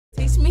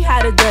Taste me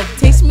how to duck,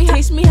 taste me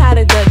how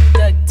to duck,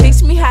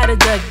 taste me how to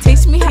duck,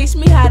 taste me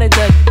how to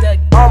duck.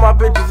 All my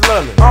bitches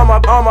love me, all my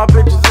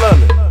bitches love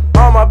me,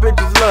 all my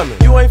bitches love me.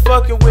 You ain't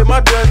fucking with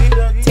my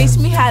Dougie. Taste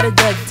me how to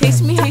duck,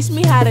 taste me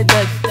how to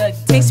duck,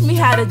 taste me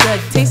how to duck,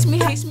 taste me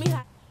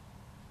how.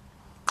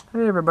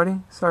 Hey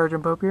everybody,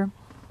 SergeantPope here.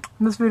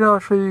 In this video I'll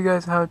show you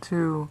guys how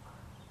to,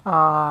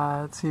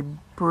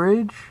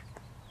 bridge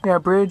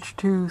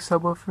two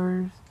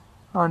subwoofers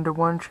onto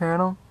one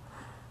channel.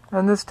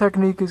 And this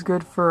technique is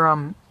good for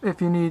if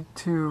you need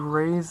to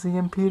raise the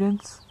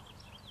impedance,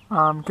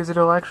 because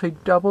it'll actually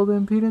double the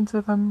impedance,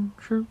 if I'm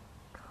sure.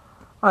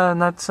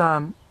 And that's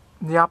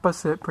the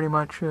opposite pretty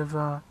much of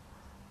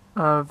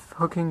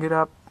hooking it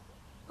up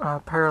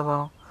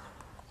parallel,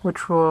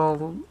 which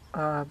will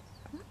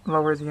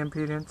lower the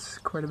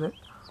impedance quite a bit.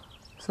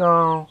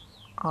 So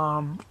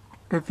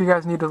if you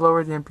guys need to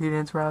lower the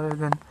impedance rather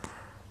than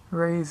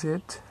raise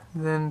it,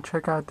 then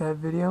check out that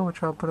video,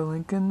 which I'll put a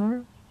link in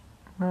there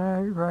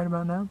right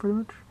about now, pretty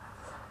much.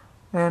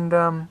 And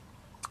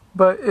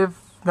but if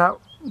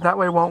that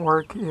way won't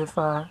work, if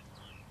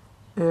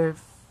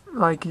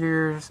like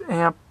your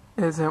amp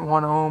isn't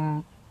 1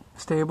 ohm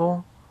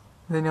stable,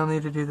 then you'll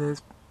need to do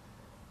this.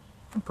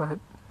 But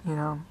you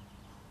know,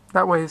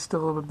 that way is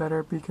still a little bit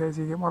better because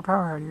you get more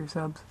power out of your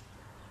subs.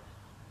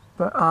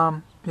 But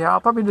yeah, I'll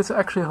probably just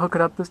actually hook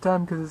it up this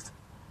time because it's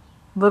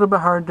a little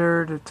bit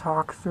harder to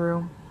talk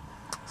through.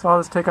 So I'll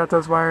just take out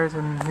those wires,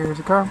 and here's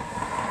the car.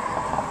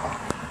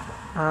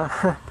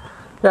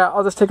 Yeah,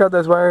 I'll just take out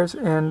those wires,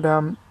 and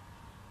I'll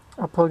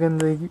plug in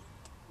the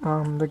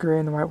gray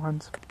and the white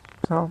ones.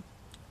 So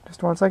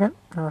just 1 second,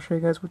 and I'll show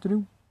you guys what to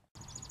do.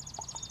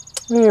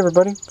 Hey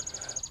everybody,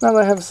 now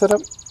that I have it set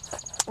up,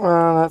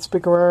 that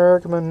speaker wire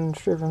coming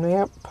straight from the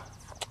amp,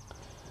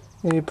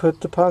 you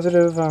put the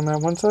positive on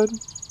that one side,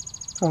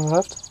 on the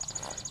left,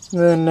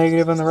 and then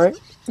negative on the right.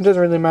 It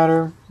doesn't really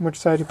matter which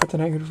side you put the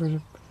negative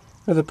or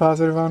the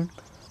positive on.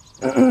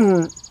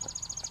 And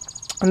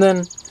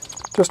then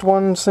just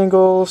one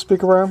single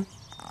speaker wire,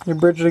 you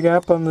bridge the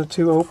gap on the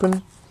two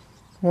open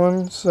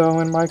ones. So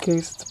in my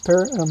case, it's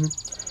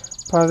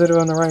positive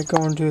on the right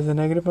going to the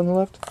negative on the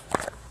left.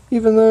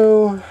 Even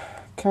though I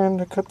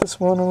kind of cut this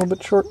one a little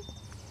bit short,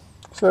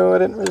 so I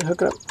didn't really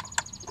hook it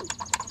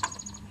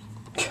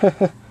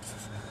up.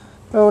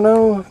 Oh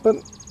no, but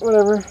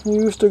whatever,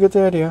 you still get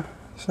the idea.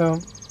 So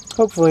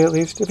hopefully, at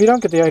least. If you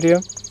don't get the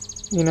idea,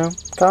 you know,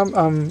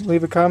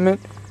 leave a comment,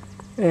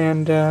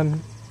 and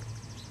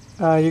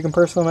you can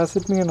personal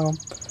message me, and I'll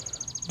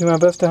do my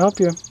best to help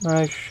you.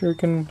 I sure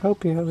can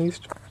help you, at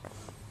least.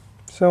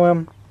 So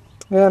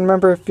yeah, and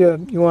remember, if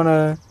you want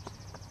to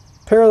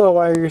parallel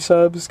wire your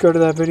subs, go to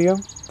that video.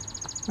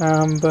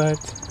 But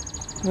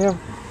yeah,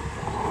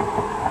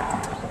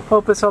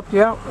 hope this helped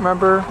you out.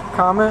 Remember,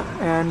 comment,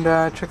 and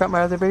check out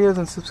my other videos,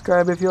 and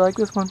subscribe if you like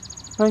this one.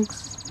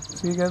 Thanks.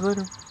 See you guys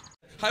later.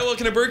 Hi,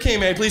 welcome to Burger King.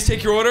 May I please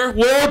take your order?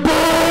 Whopper!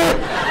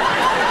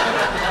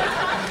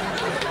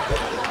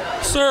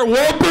 Sir,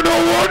 Whopper no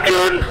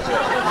onion!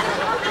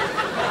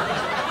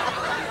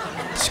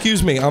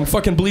 Excuse me, I'm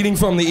fucking bleeding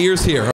from the ears here.